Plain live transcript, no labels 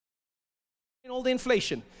All the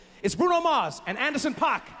inflation. It's Bruno Mars and Anderson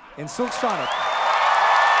Paak in Silk Sonic.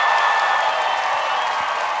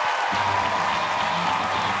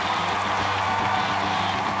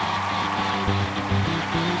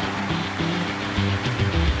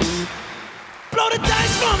 Blow the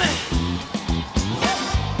dice for me.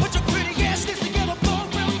 Put your pretty ass sticks together, blow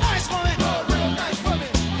real nice for me. Blow real nice for me.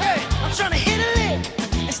 Hey, I'm trying to hit a lick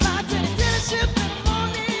and slide to the dealership in the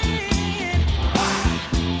morning.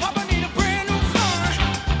 Papa need a brand new phone.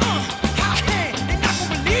 Hey, they not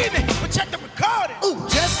gonna believe me, but check the recording. Ooh,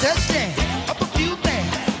 just touchdown. Up a few things.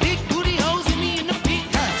 Big booty hoes in me in the big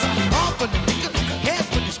house. All for the niggas, half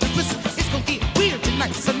for the strippers. It's gonna get weird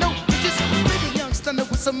tonight, so no bitches. Pretty young stunner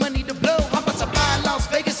with some money to blow. I'm about to buy Las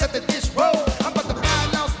Vegas after this roll. I'm about to buy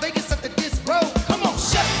Las Vegas after this roll. Come on,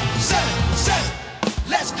 shut it, shut it, shut it.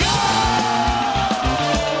 Let's go!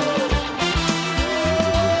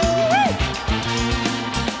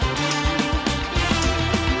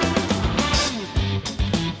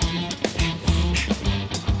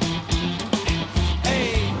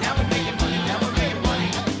 Hey, now we're making money, now we're making money.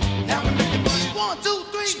 Now we're making money. 1, 2,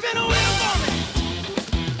 3, spin a wheel for me.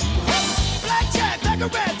 Blackjack, like a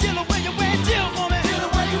rat dealer, where you at, deal for me. Dealer,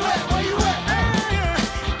 where you at, where you at?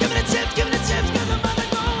 Give me the tips, cause I'm about to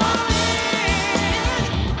go all in.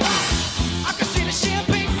 I can see the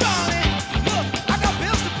champagne falling. Look, I got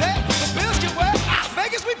bills to pay, the bills get wet.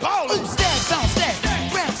 Vegas, we ballin'. Ooh, stacks on stacks,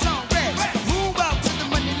 racks on racks. Move out to the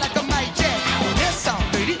money like a Mike Jack. That song,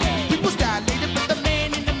 lady. People's dilated, but the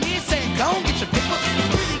man in the mid saying, go and get your paper.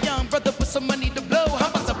 Pretty young brother with some money to blow.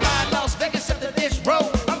 I'm about to buy Las Vegas after this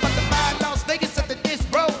roll. I'm about to buy Las Vegas after this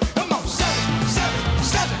roll. Come on, 7, 7,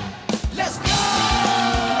 7. Let's go!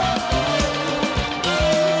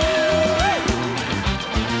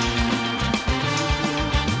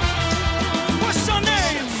 What's your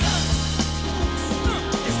name?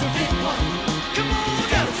 It's the big one. Come on, you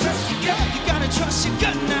gotta trust your gut. You gotta trust your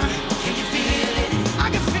gut now. Can you feel it? I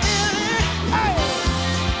can feel it. Hey.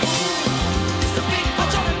 It's the big one. I'm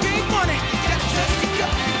talking big money. You gotta trust your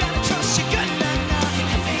gut. You gotta trust your gut now. Can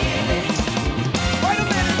you feel it? Wait a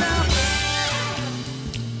minute now.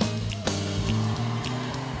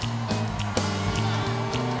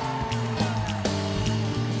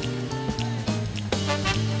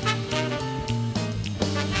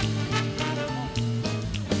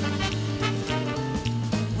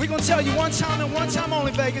 We're gonna tell you one time and one time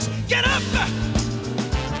only, Vegas. Get up now!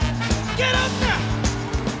 Get up now!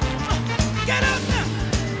 Get up now!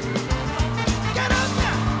 Get up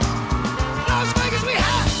now! Las Vegas, we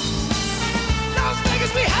hot! Las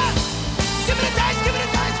Vegas, we hot! Give me the dice,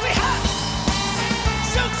 we hot!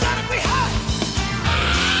 Silk Sonic, we hot!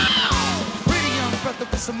 Pretty young brother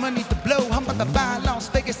with some money to blow. I'm about to buy Las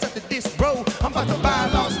Vegas after this roll. I'm about to buy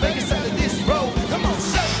Las Vegas after this roll. Come on,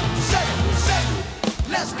 7, 7, 7.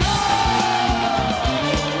 Let's go!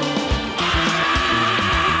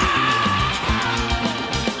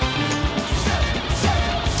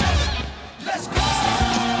 Let's go!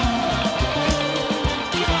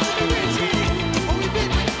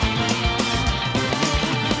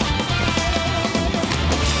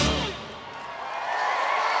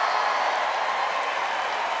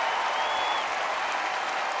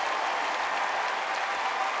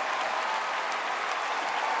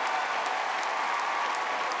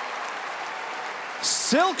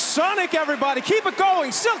 Silk Sonic, everybody. Keep it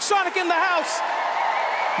going. Silk Sonic in the house.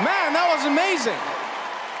 Man, that was amazing.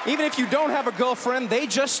 Even if you don't have a girlfriend, they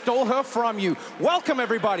just stole her from you. Welcome,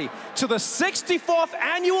 everybody, to the 64th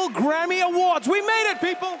Annual Grammy Awards. We made it,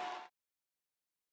 people.